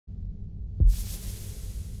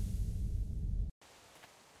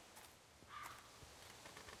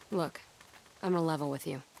Look, I'm gonna level with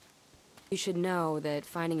you. You should know that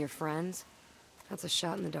finding your friends, that's a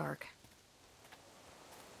shot in the dark.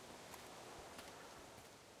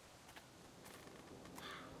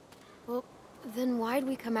 Well, then why'd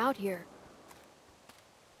we come out here?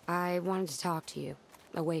 I wanted to talk to you,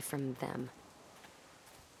 away from them.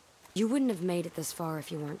 You wouldn't have made it this far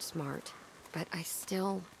if you weren't smart, but I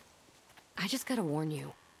just gotta warn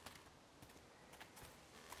you.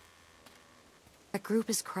 That group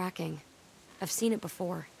is cracking. I've seen it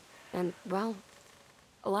before, and, well,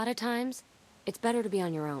 a lot of times, it's better to be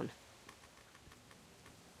on your own.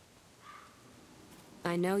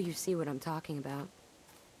 I know you see what I'm talking about.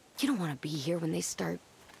 You don't want to be here when they start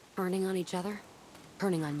turning on each other,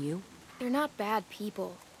 turning on you. They're not bad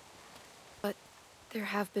people, but there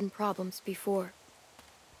have been problems before.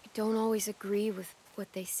 I don't always agree with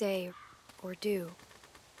what they say or do.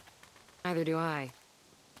 Neither do I.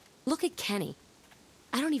 Look at Kenny.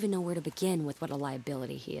 I don't even know where to begin with what a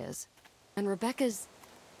liability he is. And Rebecca's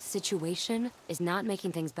situation is not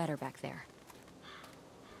making things better back there.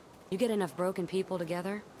 You get enough broken people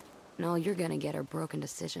together, and all you're gonna get are broken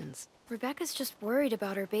decisions. Rebecca's just worried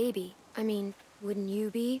about her baby. I mean, wouldn't you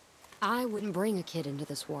be? I wouldn't bring a kid into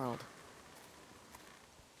this world.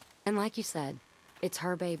 And like you said, it's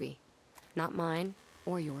her baby, not mine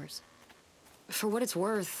or yours. For what it's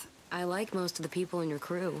worth, I like most of the people in your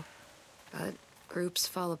crew, but groups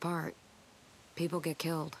fall apart. People get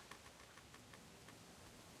killed.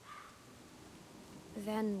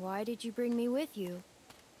 Then why did you bring me with you?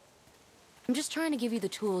 I'm just trying to give you the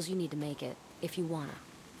tools you need to make it, if you wanna.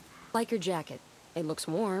 Like your jacket. It looks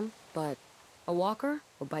warm, but a walker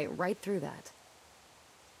will bite right through that.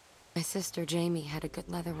 My sister Jamie had a good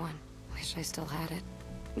leather one. Wish I still had it.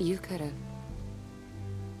 You could've.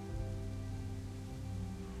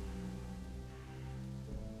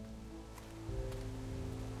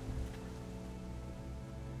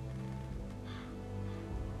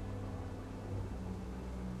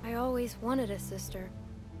 I always wanted a sister.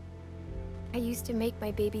 I used to make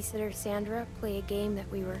my babysitter Sandra play a game that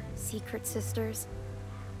we were secret sisters.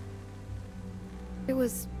 It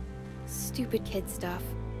was stupid kid stuff.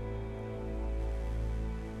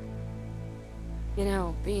 You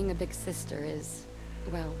know, being a big sister is,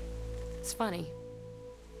 well, it's funny.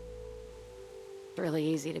 It's really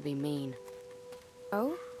easy to be mean.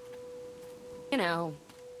 Oh? You know,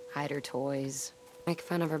 hide her toys, make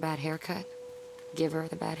fun of her bad haircut, give her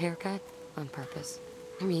the bad haircut on purpose.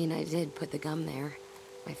 I mean, I did put the gum there.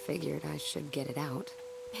 I figured I should get it out.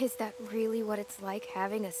 Is that really what it's like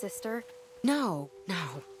having a sister? No,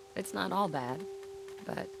 it's not all bad,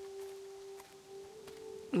 but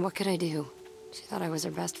what could I do? She thought I was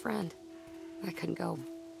her best friend. I couldn't go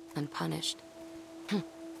unpunished.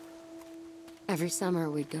 Every summer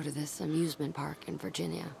we'd go to this amusement park in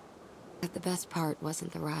Virginia. But the best part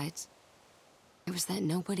wasn't the rides. It was that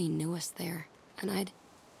nobody knew us there, and I'd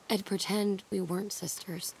pretend we weren't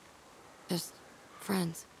sisters. Just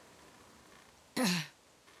friends.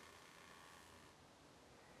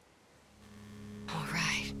 All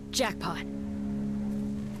right, jackpot.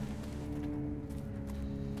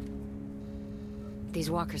 These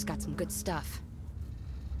walkers got some good stuff.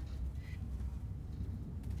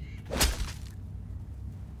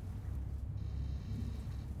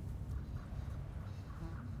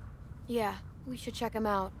 Yeah, we should check them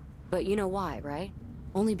out. But you know why, right?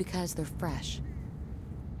 Only because they're fresh.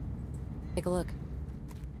 Take a look.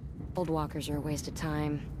 Old walkers are a waste of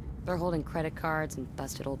time. They're holding credit cards and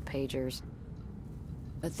busted old pagers.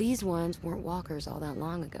 But these ones weren't walkers all that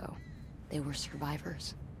long ago. They were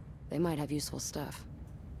survivors. They might have useful stuff.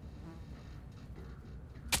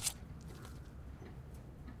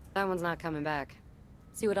 That one's not coming back.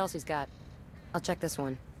 See what else he's got. I'll check this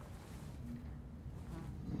one.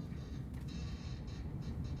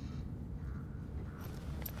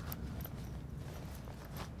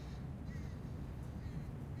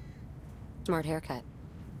 Smart haircut.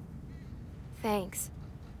 Thanks.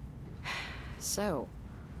 So,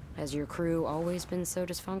 has your crew always been so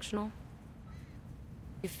dysfunctional?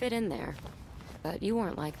 You fit in there, but you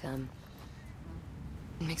weren't like them.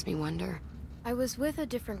 It makes me wonder. I was with a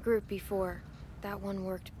different group before. That one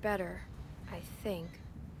worked better, I think.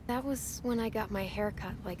 That was when I got my hair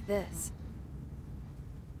cut like this.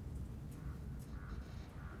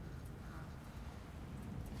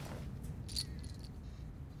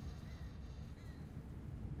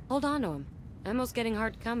 Hold on to him. Ammo's getting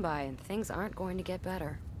hard to come by, and things aren't going to get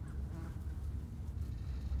better.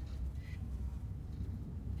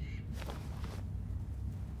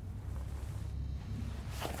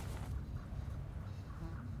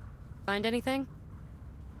 Find anything?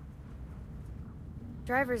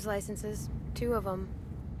 Driver's licenses, 2 of them.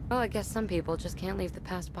 Well, I guess some people just can't leave the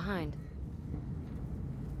past behind.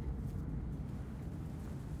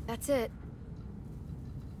 That's it.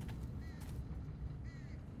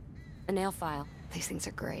 A nail file. These things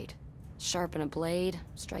are great. Sharpen a blade,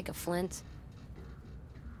 strike a flint.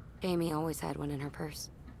 Amy always had one in her purse.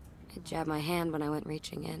 It jabbed my hand when I went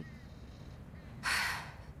reaching in.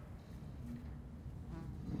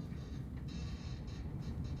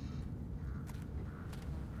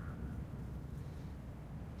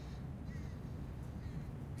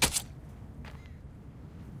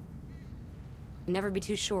 Never be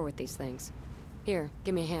too sure with these things. Here,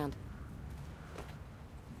 give me a hand.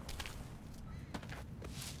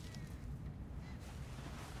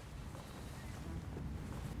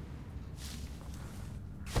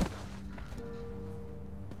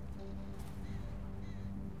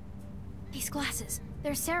 These glasses,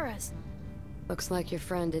 they're Sarah's. Looks like your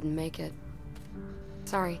friend didn't make it.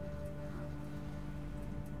 Sorry.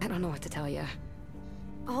 I don't know what to tell you.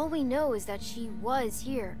 All we know is that she was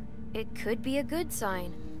here. It could be a good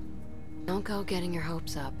sign. Don't go getting your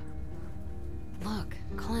hopes up. Look,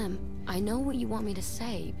 Clem, I know what you want me to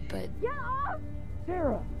say, but... Get off!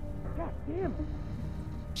 Sarah! God damn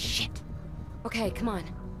it! Shit! Okay, come on.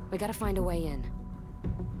 We gotta find a way in.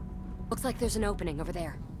 Looks like there's an opening over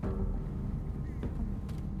there.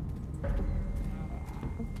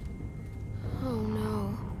 Oh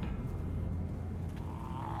no.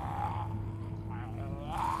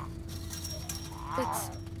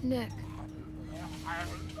 It's Nick.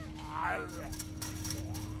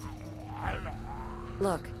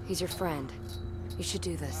 Look, he's your friend. You should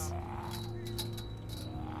do this.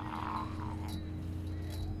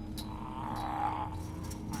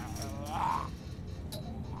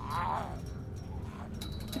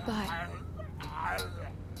 Goodbye.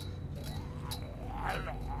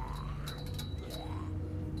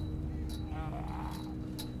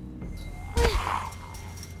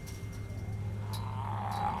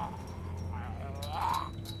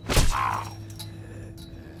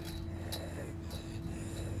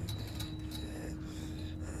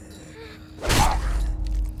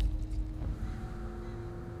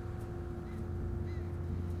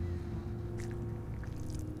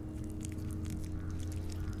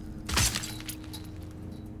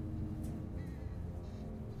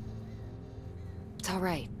 It's all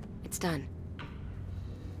right. It's done.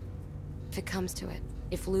 If it comes to it,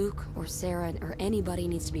 if Luke or Sarah or anybody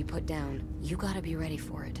needs to be put down, you gotta be ready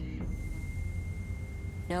for it.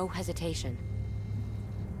 No hesitation.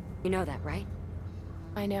 You know that, right?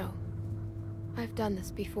 I know. I've done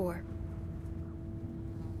this before.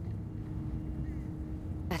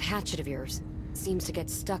 That hatchet of yours seems to get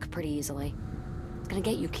stuck pretty easily. It's gonna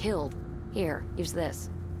get you killed. Here, use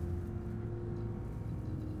this.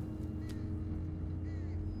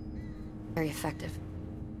 Very effective.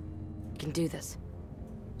 You can do this.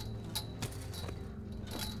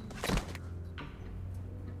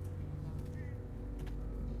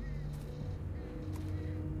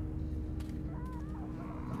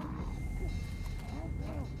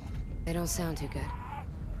 They don't sound too good.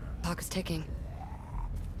 Clock is ticking.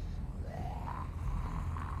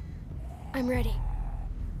 I'm ready.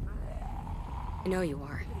 I know you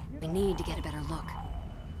are. We need to get a better look.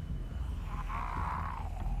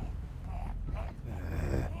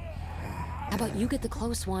 How about you get the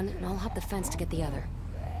close one, and I'll hop the fence to get the other.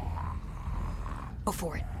 Go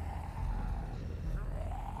for it.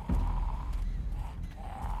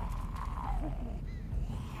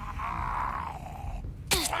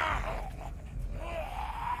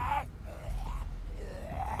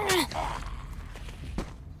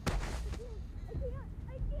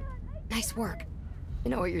 Nice work.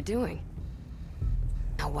 You know what you're doing.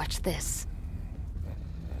 Now watch this.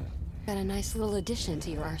 Got a nice little addition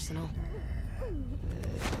to your arsenal.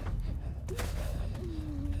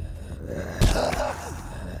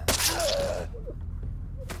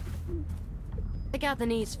 Take out the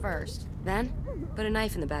knees first. Then, put a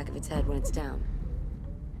knife in the back of its head when it's down.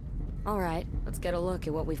 All right, let's get a look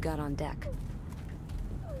at what we've got on deck.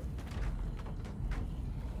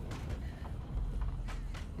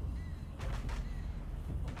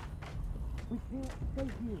 We can't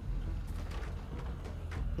save you.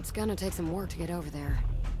 It's gonna take some work to get over there.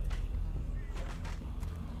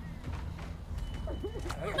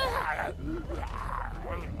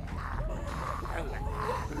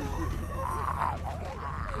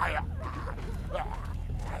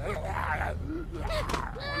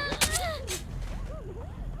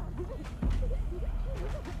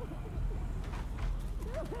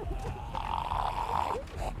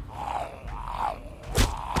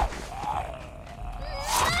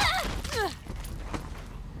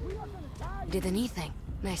 Did the knee thing.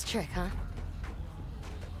 Nice trick, huh?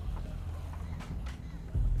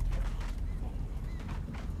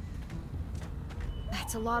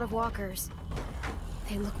 That's a lot of walkers.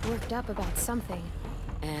 They look worked up about something.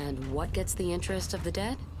 And what gets the interest of the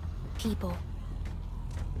dead? People.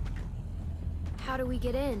 How do we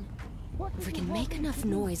get in? If we can make enough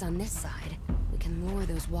noise on this side, we can lure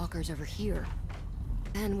those walkers over here.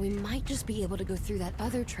 Then we might just be able to go through that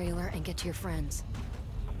other trailer and get to your friends.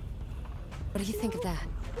 What do you think of that?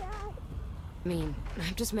 I mean,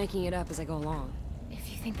 I'm just making it up as I go along.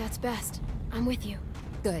 If you think that's best, I'm with you.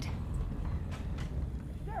 Good.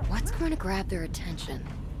 What's going to grab their attention?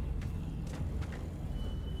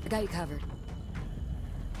 I got you covered.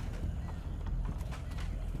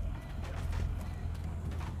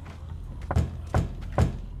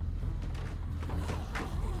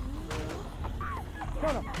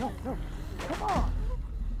 No. Come on.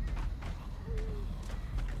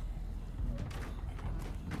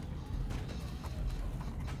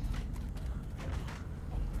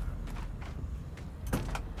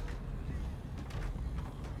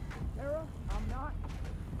 Sarah, I'm not.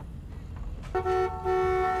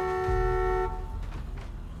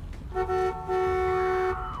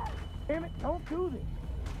 Damn it, don't do this.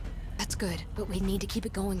 That's good, but we need to keep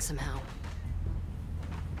it going somehow.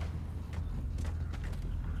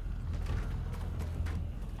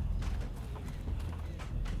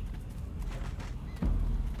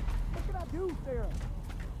 What can I do, Sarah?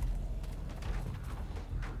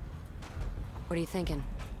 What are you thinking?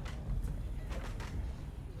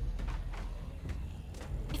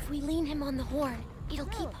 If we lean him on the horn, it'll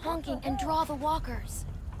keep honking and draw the walkers.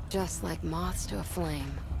 Just like moths to a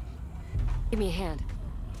flame. Give me a hand.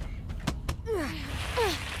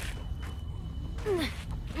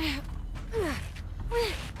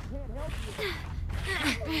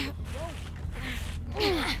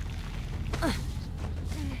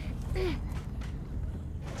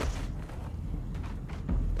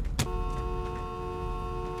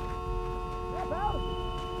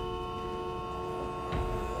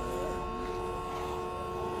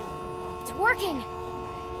 It's working!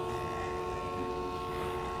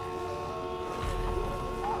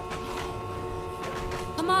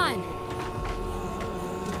 Come on!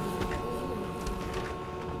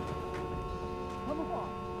 Come on.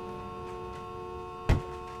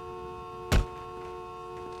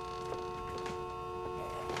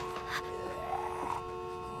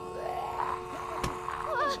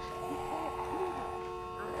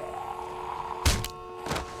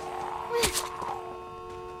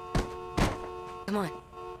 Come on.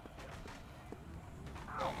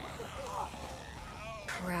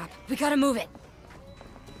 Crap. We gotta move it.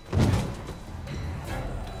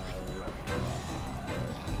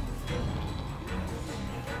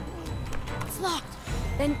 It's locked!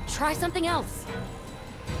 Then try something else.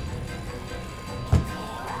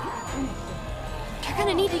 You're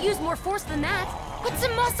gonna need to use more force than that. Put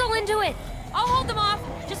some muscle into it. I'll hold them off.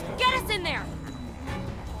 Just get us in there.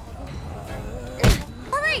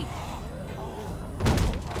 Hurry!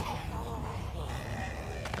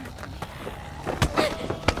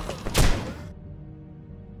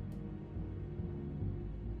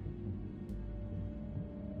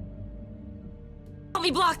 Help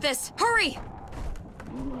me block this. Hurry!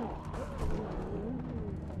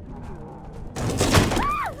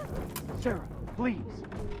 Sarah, please.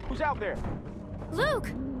 Who's out there?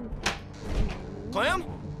 Luke! Clem?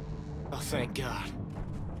 Oh, thank God.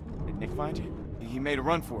 Did Nick find you? He made a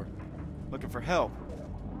run for it. Looking for help.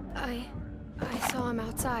 I saw him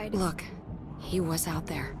outside. Look, he was out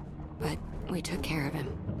there, but we took care of him,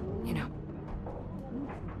 you know.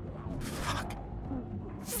 Fuck.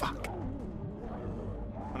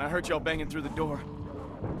 When I heard y'all banging through the door,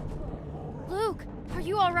 Luke, are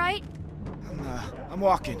you alright? I'm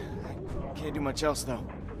walking. I can't do much else, though.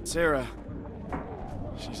 Sarah,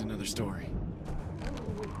 she's another story.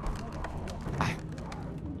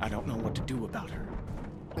 I don't know what to do about her.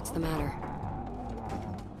 What's the matter?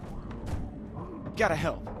 Gotta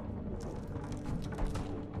help.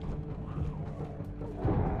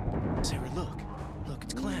 Sarah, look. Look,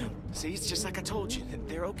 it's Clem. See, it's just like I told you.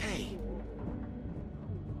 They're okay.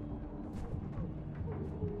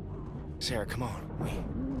 Sarah, come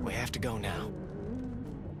on. We have to go now.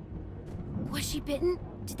 Was she bitten?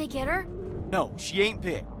 Did they get her? No, she ain't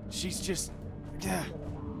bit. She's just... Yeah.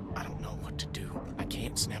 I don't know what to do. I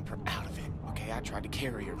can't snap her out of it. Okay, I tried to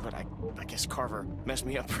carry her, but I guess Carver messed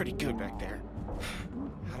me up pretty good back there.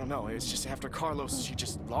 I don't know, it's just after Carlos, she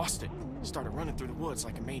just lost it. Started running through the woods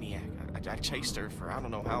like a maniac. I chased her for I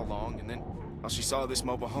don't know how long, and then while she saw this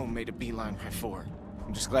mobile home, made a beeline right for her.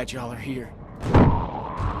 I'm just glad y'all are here.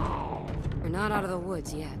 We're not out of the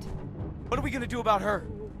woods yet. What are we gonna do about her?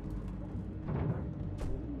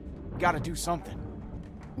 Gotta do something.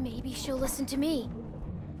 Maybe she'll listen to me.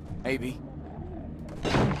 Maybe.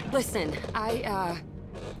 Listen,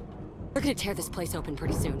 we're gonna tear this place open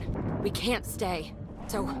pretty soon. We can't stay.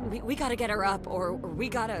 So, we gotta get her up, or we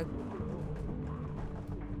gotta...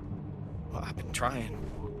 Well, I've been trying.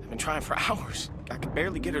 I've been trying for hours. I could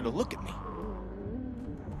barely get her to look at me.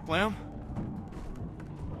 Clem?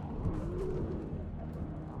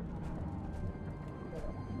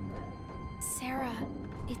 Sarah,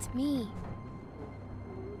 it's me.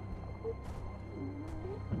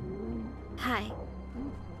 Hi.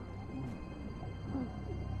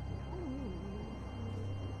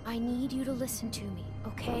 I need you to listen to me,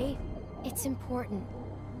 okay? It's important.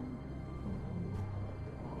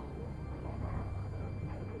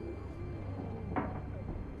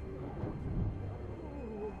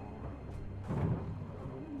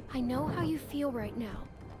 I know how you feel right now.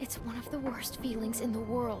 It's one of the worst feelings in the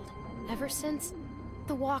world. Ever since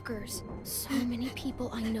the walkers, so many people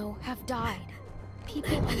I know have died.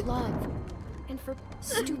 People I love. And for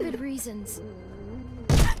stupid reasons.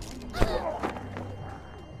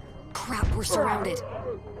 Crap, we're surrounded.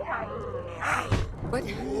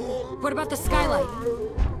 What about the skylight?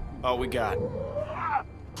 All we got.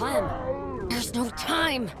 Clem, there's no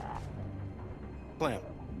time. Clem.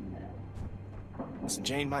 Listen,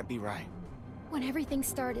 Jane might be right. When everything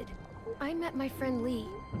started, I met my friend Lee.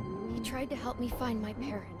 He tried to help me find my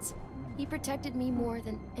parents. He protected me more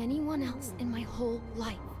than anyone else in my whole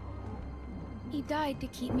life. He died to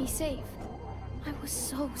keep me safe. I was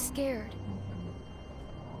so scared.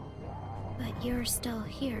 But you're still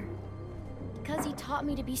here. Because he taught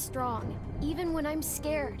me to be strong, even when I'm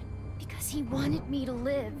scared. Because he wanted me to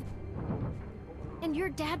live. And your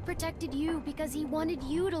dad protected you because he wanted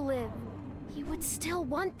you to live. He would still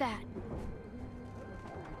want that.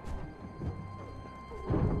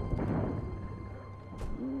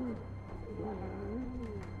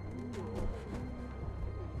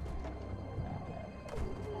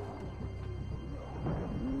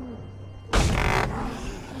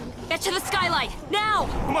 Get to the skylight, now!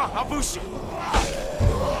 Come on, I'll boost you.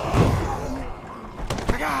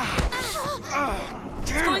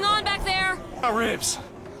 What's going on back there? My ribs.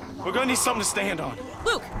 We're gonna need something to stand on.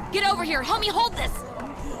 Luke, get over here. Help me hold this.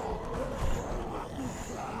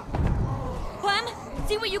 Clem,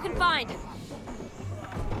 see what you can find.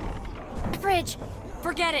 Fridge!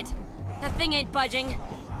 Forget it. That thing ain't budging.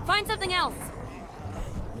 Find something else.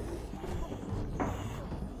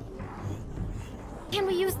 Can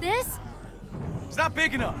we use this? It's not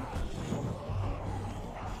big enough.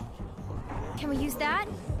 Can we use that?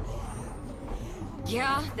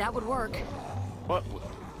 Yeah, that would work. What?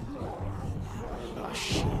 Oh,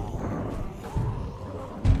 shit.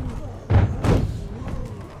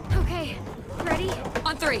 Okay, ready?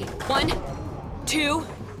 On three. 1, 2,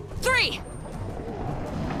 3!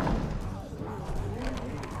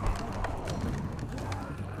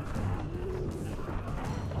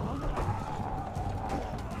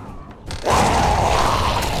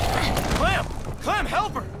 Clem,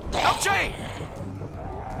 help her! Help Jane!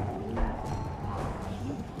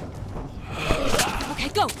 Okay,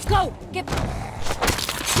 go! Get...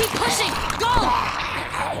 Keep pushing! Go!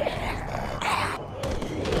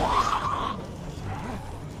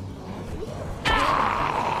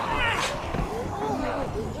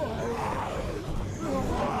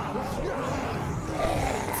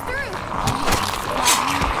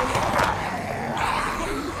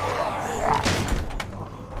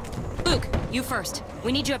 Luke, you first.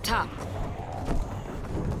 We need you up top.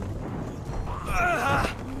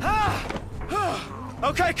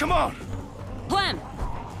 Okay, come on! Clem!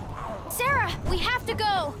 Sarah, we have to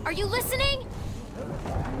go! Are you listening?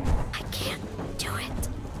 I can't do it.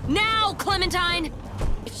 Now, Clementine!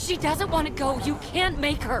 If she doesn't want to go, you can't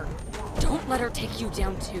make her. Don't let her take you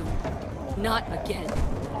down too. Not again.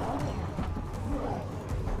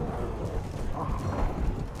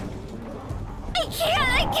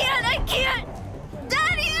 I can't!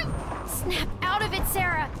 Daddy! Snap out of it,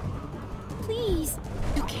 Sarah! Please.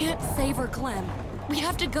 You can't save her, Clem. We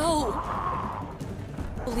have to go.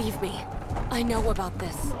 Believe me, I know about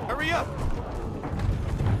this. Hurry up!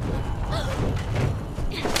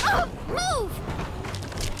 Move!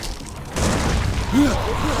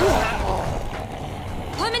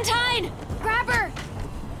 Clementine! Grab her!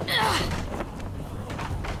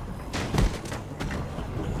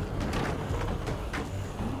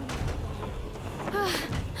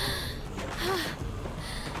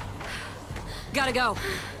 Gotta go.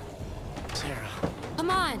 Sarah. Come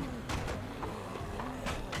on.